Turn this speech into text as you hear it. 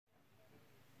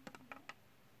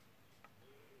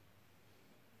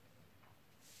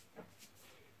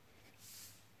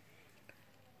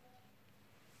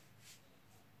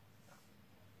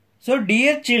So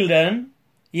dear children,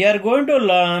 you are going to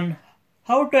learn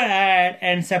how to add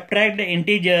and subtract the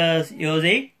integers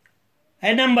using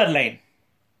a number line.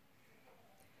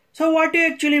 So what do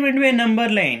you actually mean by a number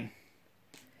line?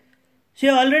 So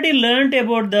you already learnt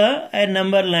about a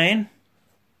number line.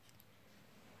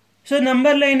 So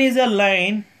number line is a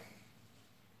line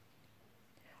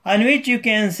on which you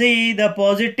can see the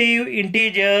positive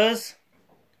integers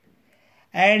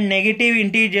and negative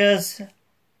integers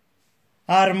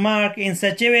are marked in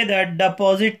such a way that the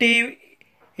positive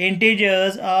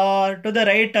integers are to the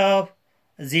right of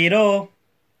 0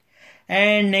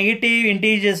 and negative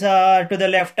integers are to the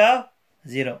left of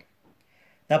 0.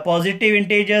 The positive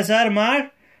integers are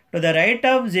marked to the right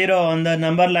of 0 on the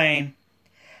number line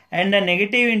and the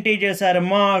negative integers are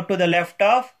marked to the left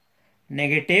of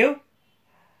negative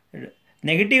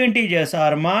integers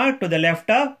are marked to the left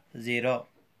of 0.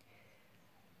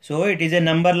 So it is a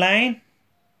number line,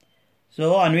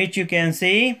 so on which you can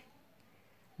see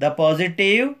the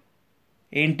positive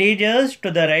integers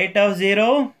to the right of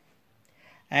 0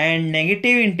 and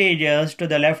negative integers to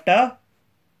the left of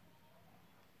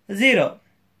 0.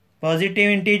 Positive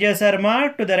integers are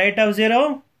marked to the right of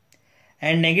 0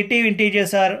 and negative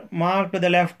integers are marked to the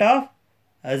left of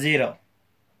 0.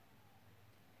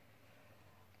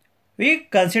 We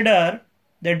consider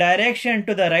the direction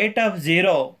to the right of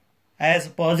 0 as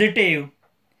positive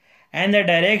and the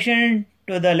direction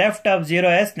to the left of 0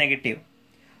 as negative.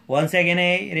 Once again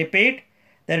I repeat,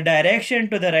 the direction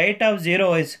to the right of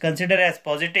 0 is considered as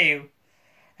positive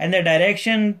and the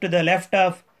direction to the left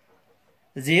of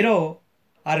 0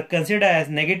 are considered as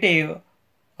negative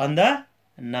on the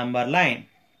number line.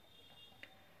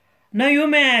 Now you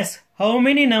may ask, how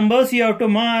many numbers you have to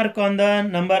mark on the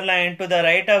number line to the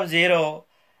right of 0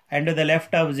 and to the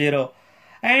left of 0?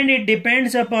 And it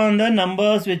depends upon the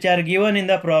numbers which are given in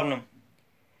the problem.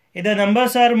 If the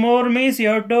numbers are more, means you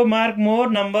have to mark more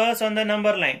numbers on the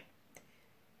number line.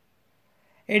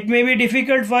 It may be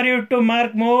difficult for you to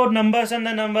mark more numbers on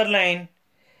the number line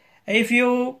if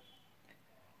you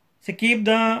keep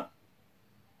the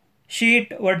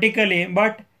sheet vertically,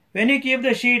 but when you keep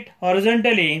the sheet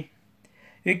horizontally,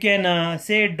 you can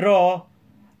draw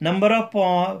number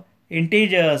of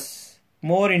integers,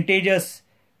 more integers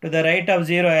to the right of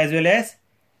 0 as well as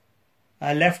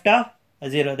left of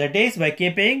 0. That is by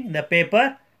keeping the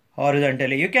paper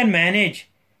horizontally. You can manage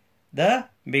the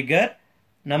bigger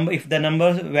number. If the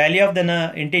value of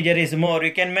the integer is more,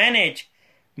 you can manage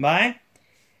by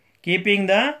keeping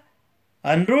the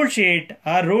unruled sheet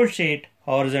or ruled sheet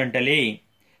horizontally.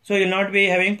 So you will not be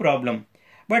having problem.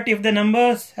 But if the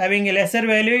numbers having a lesser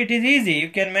value, it is easy. You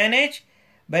can manage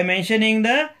by mentioning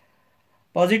the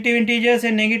positive integers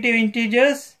and negative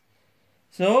integers.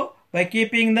 So by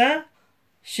keeping the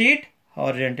sheet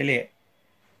horizontally.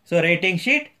 So writing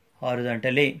sheet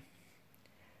horizontally.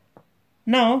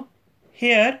 Now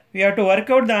here we have to work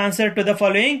out the answer to the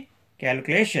following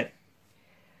calculation.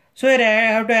 So here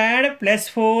I have to add plus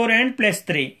 4 and plus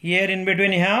 3. Here in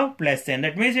between you have plus 10.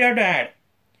 That means you have to add.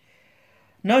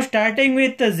 Now starting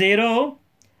with 0,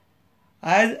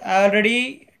 as I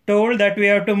already told that we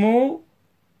have to move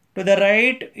to the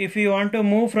right. If you want to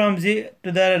move from to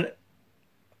the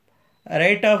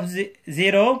right of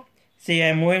 0, see I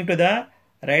am moving to the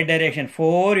right direction.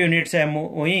 4 units I am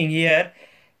moving here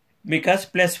because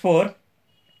plus 4.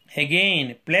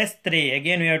 Again plus 3.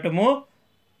 Again we have to move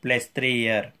plus 3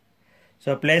 here.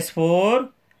 So plus 4.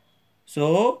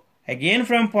 So again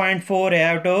from point 4 I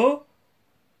have to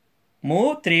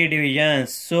move 3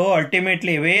 divisions. So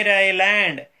ultimately where I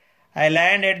land? I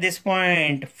land at this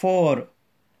point 4.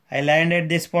 I land at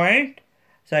this point.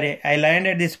 I land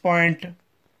at this point.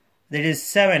 That is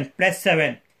 7. Plus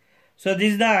 7. So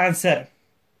this is the answer.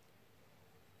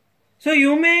 So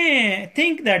you may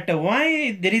think that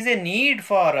why there is a need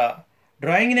for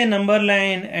drawing a number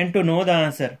line and to know the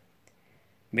answer.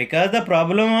 Because the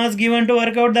problem was given to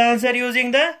work out the answer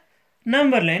using the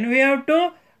number line. We have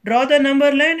to draw the number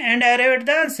line and arrive at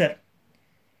the answer.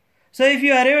 So if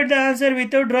you arrive at the answer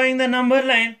without drawing the number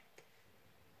line,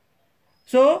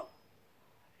 so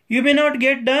you may not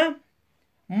get the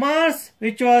marks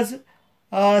which was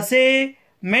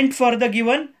meant for the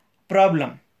given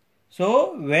problem.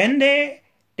 So when they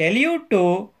tell you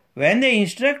to, when they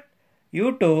instruct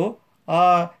you to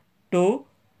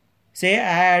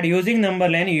add using number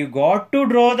line, you got to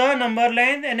draw the number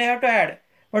line and you have to add.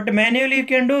 But manually you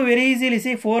can do very easily.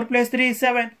 See 4 plus 3 is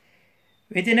 7.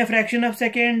 Within a fraction of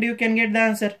second you can get the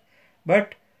answer.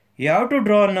 But you have to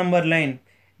draw a number line.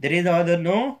 There is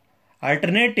no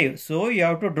alternative. So you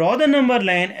have to draw the number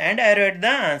line and arrive at the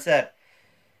answer.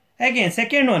 Again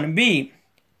second one B.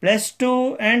 plus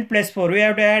 2 and plus 4. We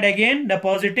have to add again the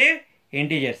positive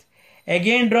integers.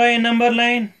 Again draw a number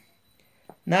line.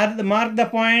 Now mark the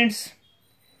points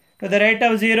to the right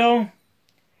of 0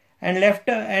 and left,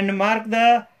 and mark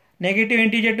the negative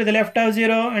integer to the left of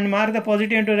 0 and mark the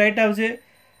positive to the right of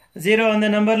 0 on the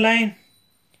number line.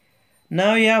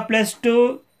 Now you have plus 2.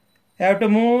 You have to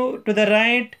move to the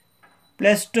right,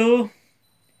 plus 2.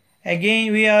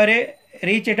 Again we are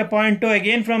reach at a point 2.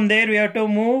 Again from there we have to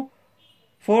move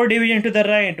 4 division to the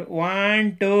right.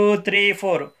 1, 2, 3,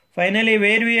 4. Finally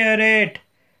where we are at?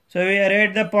 So we are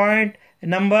at the point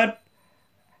number.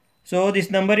 So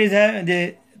this number is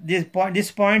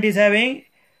this point is having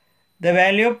the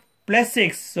value plus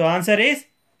 6. So answer is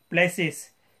plus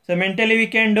 6. So mentally we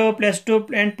can do plus 2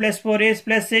 and plus 4 is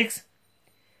plus 6.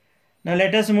 Now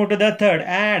let us move to the third.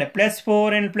 Add plus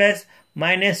 4 and plus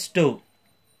minus 2.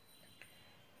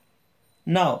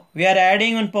 Now we are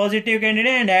adding one positive quantity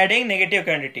and adding negative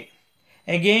quantity.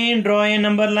 Again draw a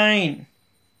number line.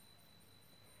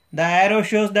 The arrow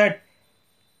shows that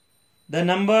the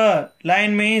number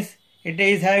line means it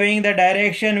is having the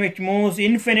direction which moves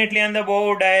infinitely on the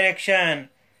both direction.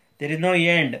 There is no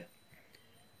end.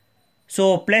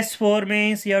 So plus 4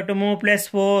 means you have to move plus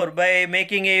 4 by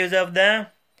making a use of the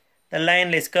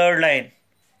line list, curved line.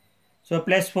 So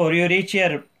plus 4, you reach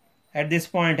here at this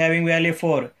point having value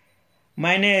 4.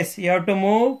 Minus, you have to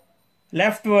move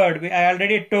leftward. I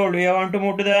already told we want to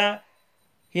move to the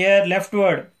here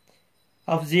leftward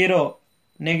of 0.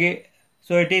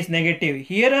 So it is negative.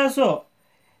 Here also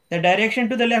the direction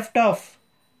to the left of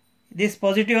this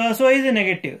positive also is a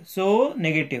negative. So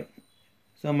negative.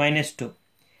 So minus 2.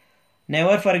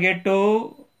 Never forget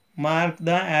to mark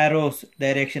the arrow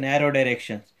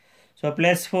directions. So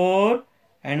plus 4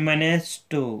 and minus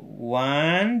 2.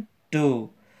 1, 2.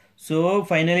 So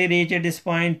finally reach at this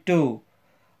point 2.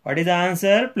 What is the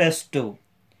answer? Plus 2.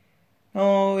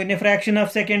 Now in a fraction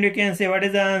of second you can say what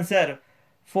is the answer?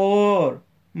 4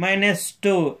 minus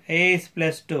 2 is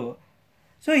plus 2.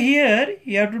 So here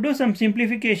you have to do some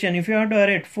simplification. If you want to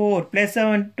write 4 plus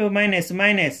 7 to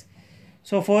minus.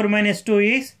 So 4 minus 2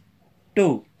 is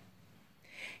 2.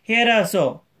 Here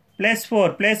also plus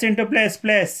 4 plus into plus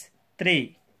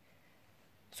 3.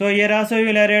 So here also you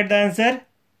will write the answer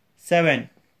 7.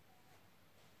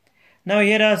 Now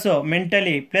here also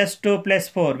mentally plus 2 plus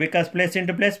 4 because plus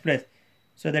into plus.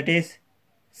 So that is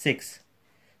 6.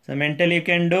 So mentally you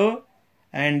can do,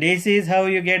 and this is how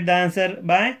you get the answer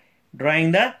by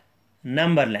drawing the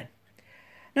number line.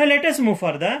 Now let us move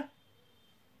for the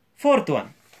fourth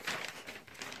one.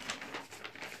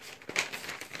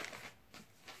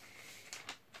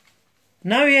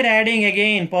 Now we are adding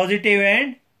again positive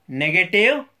and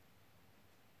negative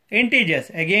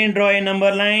integers. Again draw a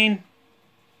number line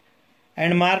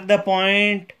and mark the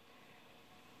point.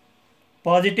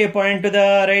 Positive point to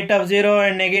the right of 0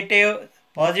 and negative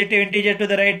positive integer to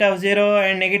the right of 0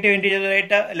 and negative integer to the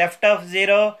right of, left of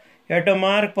 0. You have to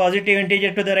mark positive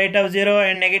integer to the right of 0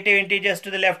 and negative integers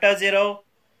to the left of 0.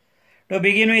 To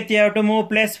begin with you have to move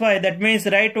plus 5, that means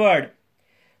rightward.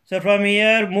 So from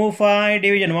here move 5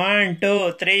 division 1,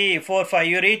 2, 3, 4, 5.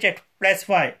 You reach at plus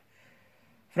 5.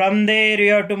 From there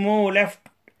you have to move left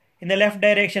in the left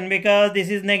direction because this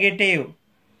is negative.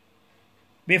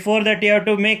 Before that you have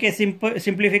to make a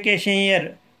simplification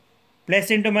here.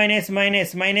 Plus into minus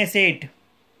 8.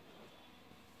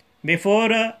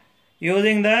 Before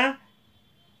using the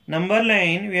number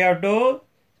line we have to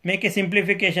make a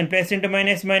simplification. Plus into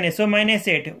minus. So minus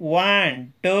 8.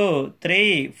 1, 2,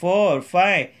 3, 4,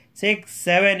 5, 6,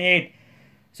 7, 8.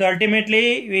 So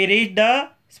ultimately we reach the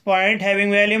point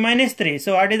having value minus 3.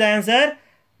 So what is the answer?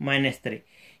 Minus 3.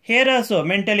 Here also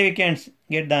mentally we can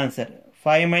get the answer.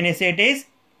 5 minus 8 is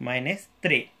minus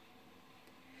 3.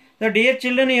 So dear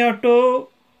children, you have to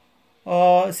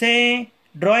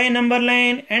draw a number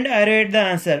line and arrive the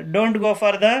answer. Don't go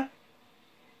for the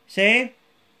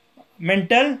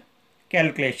mental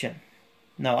calculation.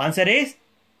 Now answer is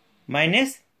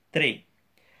minus 3.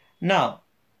 Now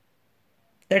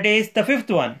that is the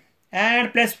fifth one.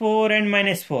 Add plus 4 and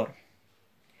minus 4.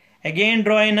 Again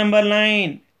draw a number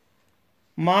line.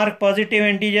 Mark positive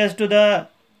integers to the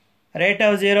right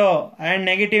of 0 and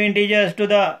negative integers to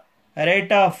the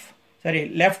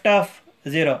left of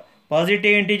 0. Positive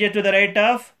integer to the right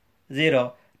of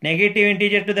 0. Negative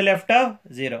integer to the left of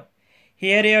 0.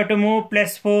 Here you have to move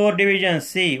plus 4 divisions.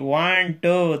 See 1,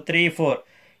 2, 3, 4.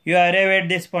 You arrive at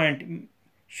this point.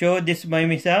 Show this by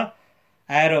means of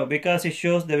arrow because it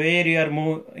shows the where you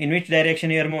are in which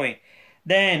direction you are moving.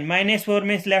 Then minus 4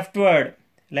 means leftward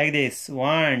like this.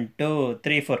 1, 2,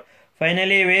 3, 4.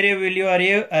 Finally where will you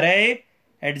arrive?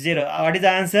 At 0. What is the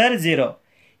answer? 0.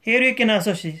 Here we can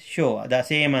also show the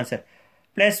same answer.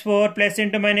 Plus 4 plus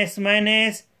into minus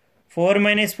minus 4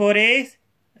 minus 4 is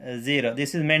 0.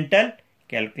 This is mental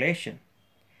calculation.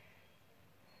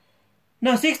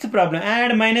 Now sixth problem,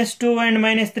 add minus 2 and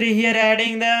minus 3, here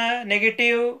adding the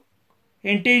negative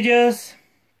integers.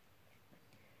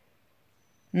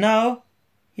 Now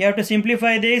you have to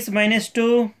simplify this, minus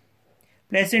 2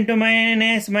 plus into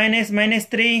minus minus minus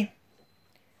 3.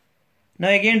 Now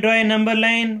again draw a number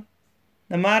line.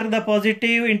 Mark the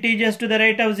positive integers to the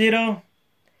right of 0,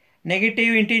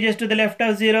 negative integers to the left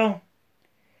of 0.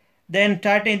 Then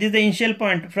starting, this is the initial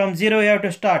point, from 0 you have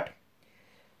to start.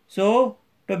 So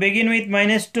to begin with,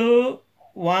 minus 2,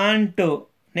 1, 2,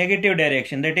 negative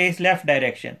direction, that is left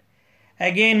direction.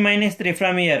 Again minus 3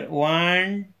 from here,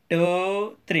 1,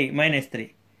 2, 3, minus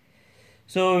 3.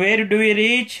 So where do we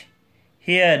reach?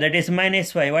 Here, that is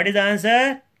minus 5. What is the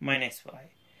answer? Minus 5.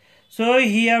 So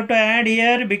you have to add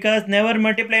here, because never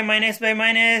multiply minus by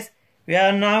minus. We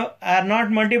are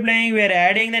not multiplying, we are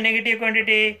adding the negative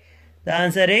quantity. The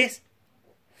answer is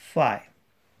 5.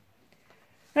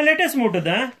 Now let us move to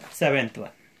the seventh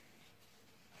one.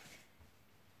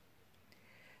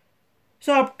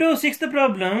 So up to sixth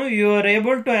problem, you are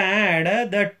able to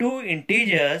add the two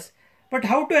integers. But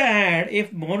how to add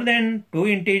if more than two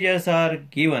integers are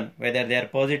given, whether they are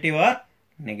positive or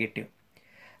negative?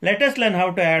 Let us learn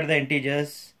how to add the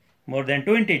integers, more than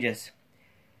two integers.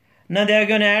 Now they are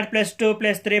going to add plus 2,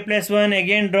 plus 3, plus 1.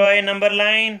 Again draw a number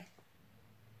line.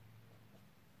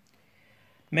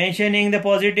 Mentioning the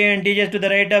positive integers to the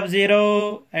right of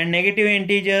 0 and negative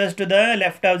integers to the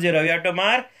left of 0. We have to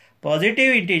mark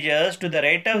positive integers to the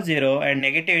right of 0 and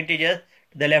negative integers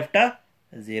to the left of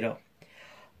 0.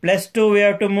 Plus 2, we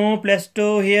have to move plus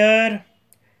 2 here,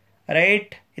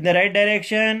 right, in the right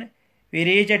direction. We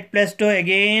reach at plus 2,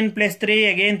 again plus 3,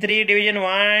 again 3, division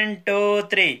 1, 2,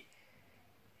 3.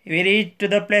 We reach to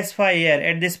the plus 5 here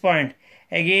at this point.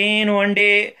 Again 1,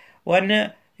 you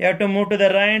have to move to the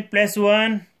right, plus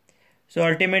 1. So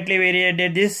ultimately we reach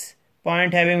at this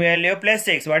point having value of plus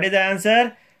 6. What is the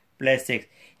answer? Plus 6.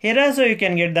 Here also you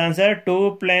can get the answer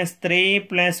 2 plus 3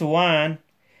 plus 1.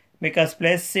 Because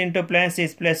plus into plus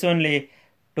is plus only.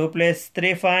 2 plus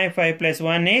 3, 5, 5 plus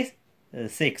 1 is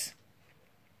 6.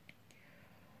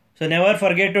 So never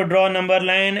forget to draw number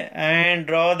line and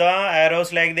draw the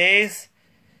arrows like this.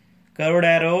 Curved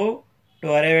arrow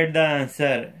to arrive at the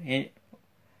answer.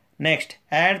 Next,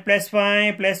 add plus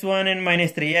 5, plus 1 and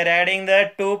minus 3. Here adding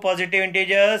the two positive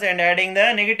integers and adding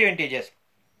the negative integers.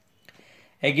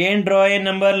 Again draw a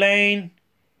number line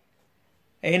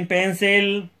in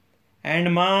pencil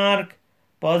and mark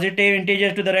positive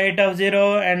integers to the right of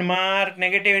 0 and mark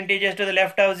negative integers to the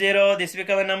left of 0. This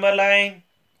becomes a number line.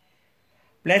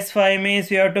 Plus 5 means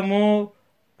you have to move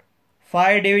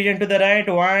 5 division to the right,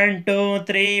 1, 2,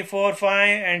 3, 4,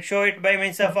 5 and show it by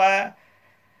means of a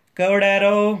curved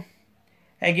arrow.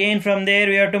 Again from there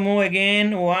we have to move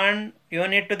again 1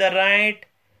 unit to the right.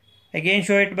 Again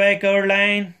show it by curved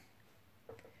line.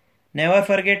 Never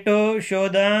forget to show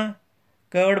the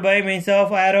curved by means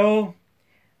of arrow.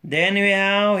 Then we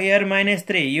have here minus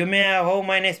 3. You may have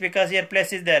minus because here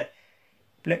plus is there.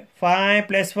 5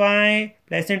 plus 5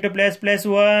 plus into plus plus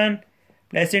 1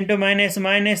 plus into minus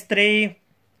minus 3.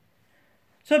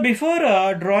 So before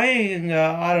drawing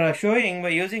or showing by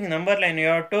using number line, you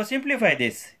have to simplify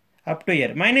this up to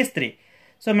here minus 3.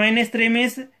 So minus 3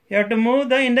 means you have to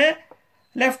move in the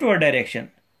leftward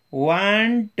direction.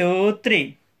 1, 2,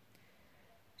 3.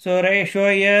 So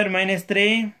show here minus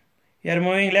 3. You are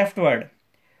moving leftward.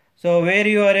 So where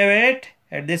you arrive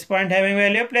at this point having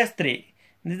value plus 3.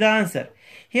 This is the answer.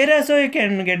 Here also you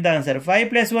can get the answer. 5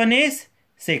 plus 1 is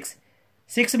 6.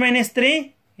 6 minus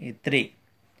 3 is 3.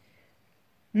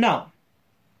 Now,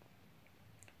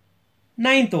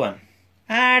 ninth one.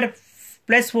 Add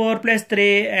plus 4 plus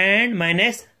 3 and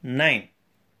minus 9.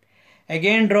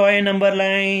 Again draw a number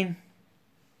line.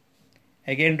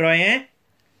 Again draw a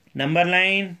number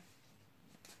line.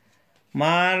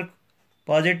 Mark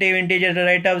positive integers to the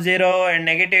right of 0 and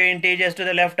negative integers to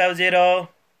the left of 0.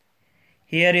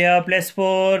 Here you have plus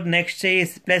 4, next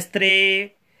is plus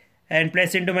 3 and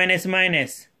plus into minus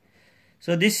minus.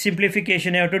 So this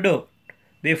simplification you have to do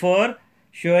before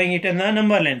showing it in the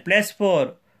number line. Plus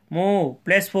 4, move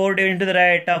plus 4 into the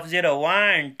right of 0.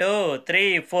 1, 2,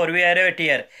 3, 4, we arrive at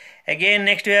here. Again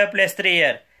next we have plus 3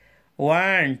 here.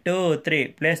 1, 2, 3,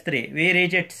 plus 3, we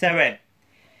reach at 7.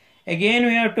 Again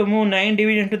we have to move 9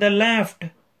 division to the left.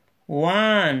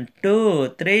 1,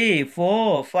 2, 3,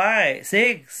 4, 5,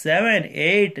 6, 7,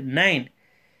 8, 9.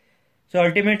 So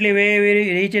ultimately we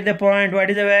reach at the point. What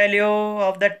is the value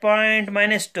of that point?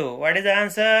 Minus 2. What is the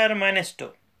answer? Minus 2.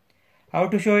 How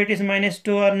to show it is minus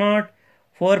 2 or not?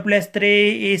 4 plus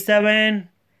 3 is 7.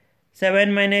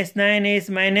 7 minus 9 is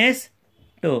minus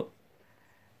 2.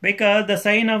 Because the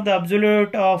sign of the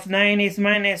absolute of 9 is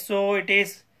minus, so it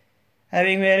is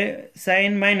having a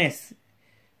sign minus.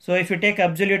 So if you take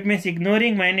absolute means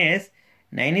ignoring minus,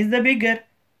 9 is the bigger.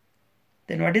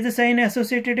 Then what is the sign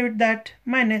associated with that?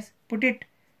 Minus. Put it.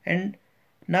 And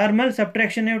normal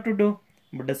subtraction you have to do.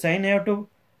 But the sign you have to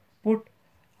put.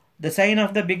 The sign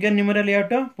of the bigger numeral you have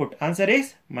to put. Answer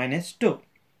is minus 2.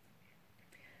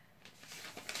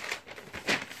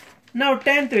 Now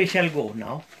 10th we shall go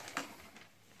now.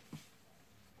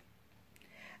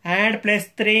 Add plus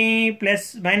 3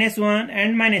 plus minus 1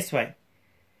 and minus 5.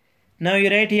 Now you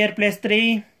write here plus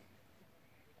 3,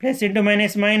 plus into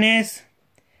minus minus,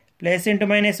 plus into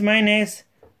minus minus.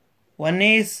 1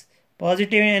 is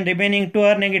positive and remaining 2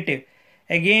 are negative.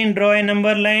 Again draw a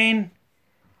number line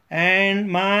and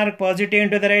mark positive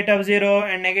into the right of 0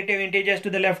 and negative integers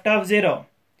to the left of 0.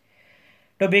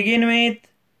 To begin with,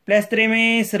 plus 3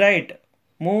 means right.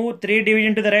 Move 3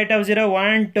 division to the right of 0.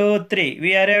 1, 2, 3.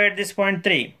 We arrive at this point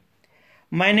 3.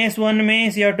 Minus 1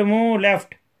 means you have to move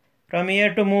left. From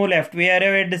here to move left. We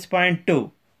arrive at this point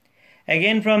 2.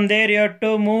 Again from there you have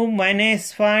to move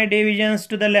minus 5 divisions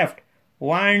to the left.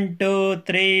 1, 2,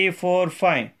 3, 4,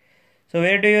 5. So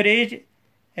where do you reach?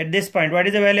 At this point. What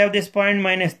is the value of this point?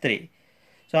 Minus 3.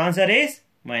 So answer is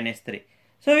minus 3.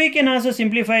 So we can also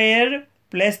simplify here.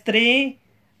 Plus 3,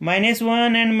 minus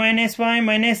 1 and minus 5,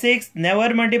 minus 6.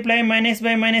 Never multiply minus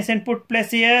by minus and put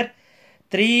plus here.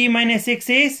 3 minus 6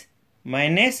 is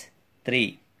minus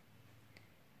 3.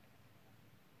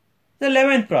 The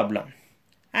 11th problem.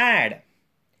 Add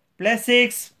plus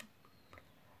 6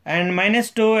 and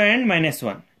minus 2 and minus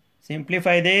 1.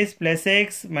 Simplify this. Plus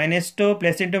 6 minus 2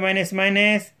 plus into minus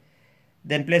minus,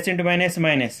 then plus into minus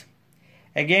minus.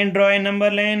 Again draw a number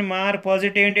line, mark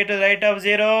positive integer to the right of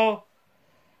 0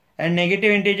 and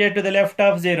negative integer to the left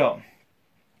of 0.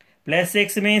 Plus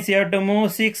 6 means you have to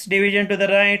move 6 division to the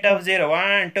right of 0.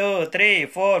 1, 2, 3,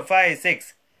 4, 5,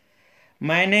 6.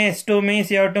 Minus 2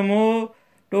 means you have to move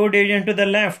 2 division to the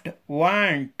left.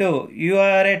 1, 2. You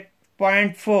are at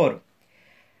point 4.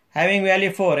 Having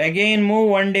value 4. Again move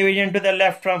 1 division to the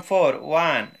left from 4.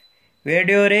 1. Where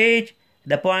do you reach?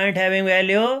 The point having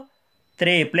value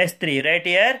 3. Plus 3. Right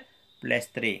here. Plus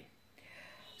 3.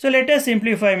 So let us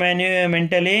simplify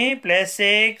mentally. Plus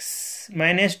 6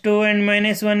 minus 2 and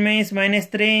minus 1 means minus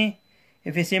 3.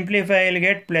 If we simplify, you will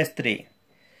get plus 3.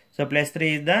 So plus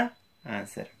 3 is the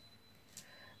answer.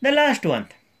 The last one.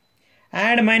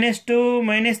 Add minus 2,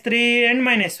 minus 3 and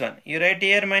minus 1. You write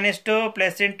here minus 2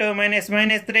 plus into minus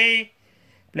minus 3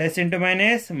 plus into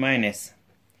minus minus.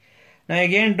 Now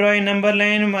again draw a number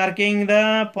line marking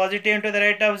the positive to the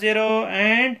right of 0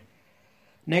 and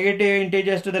negative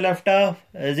integers to the left of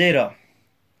 0.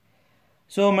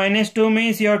 So minus 2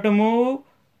 means you have to move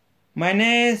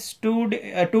minus 2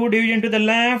 division to the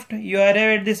left. You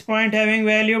arrive at this point having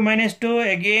value minus 2.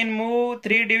 Again move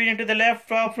 3 division to the left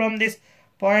from this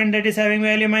point that is having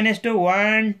value minus 2.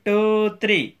 1, 2,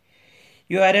 3.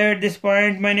 You arrive at this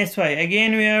point minus 5.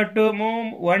 Again we have to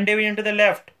move 1 division to the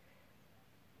left.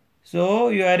 So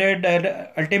you arrive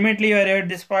at, ultimately you arrive at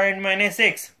this point minus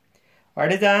 6.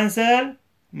 What is the answer?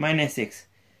 Minus 6.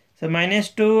 So minus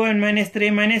 2 and minus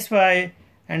 3 minus 5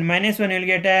 and minus 1 you will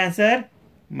get an answer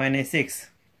minus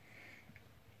 6.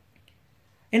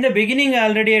 In the beginning I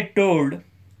already told,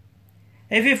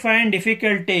 if you find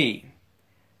difficulty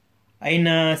in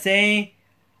say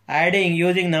adding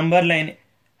using number line,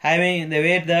 having the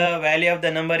where the value of the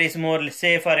number is more,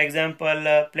 say for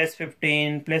example plus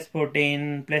 15, plus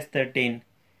 14, plus 13.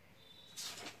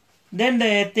 Then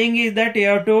the thing is that you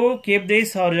have to keep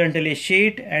this horizontally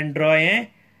sheet and draw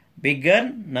a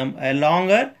bigger, a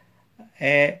longer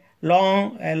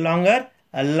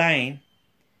line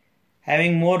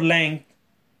having more length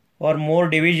or more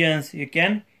divisions. You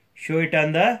can show it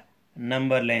on the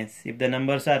number lines. If the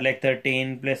numbers are like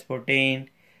 13 plus 14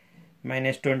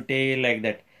 minus 20 like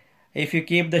that. If you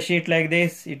keep the sheet like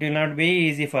this, it will not be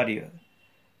easy for you.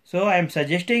 So I am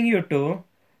suggesting you to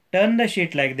turn the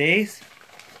sheet like this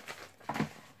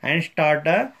and start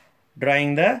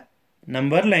drawing the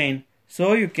number line,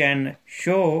 so you can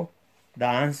show the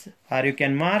answer or you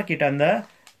can mark it on the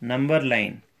number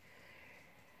line.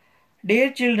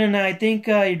 Dear children, I think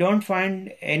you don't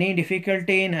find any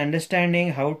difficulty in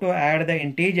understanding how to add the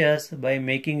integers by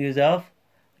making use of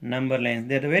number lines.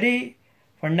 They are very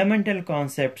fundamental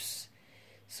concepts.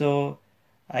 So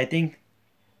I think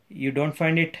you don't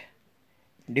find it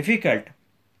difficult.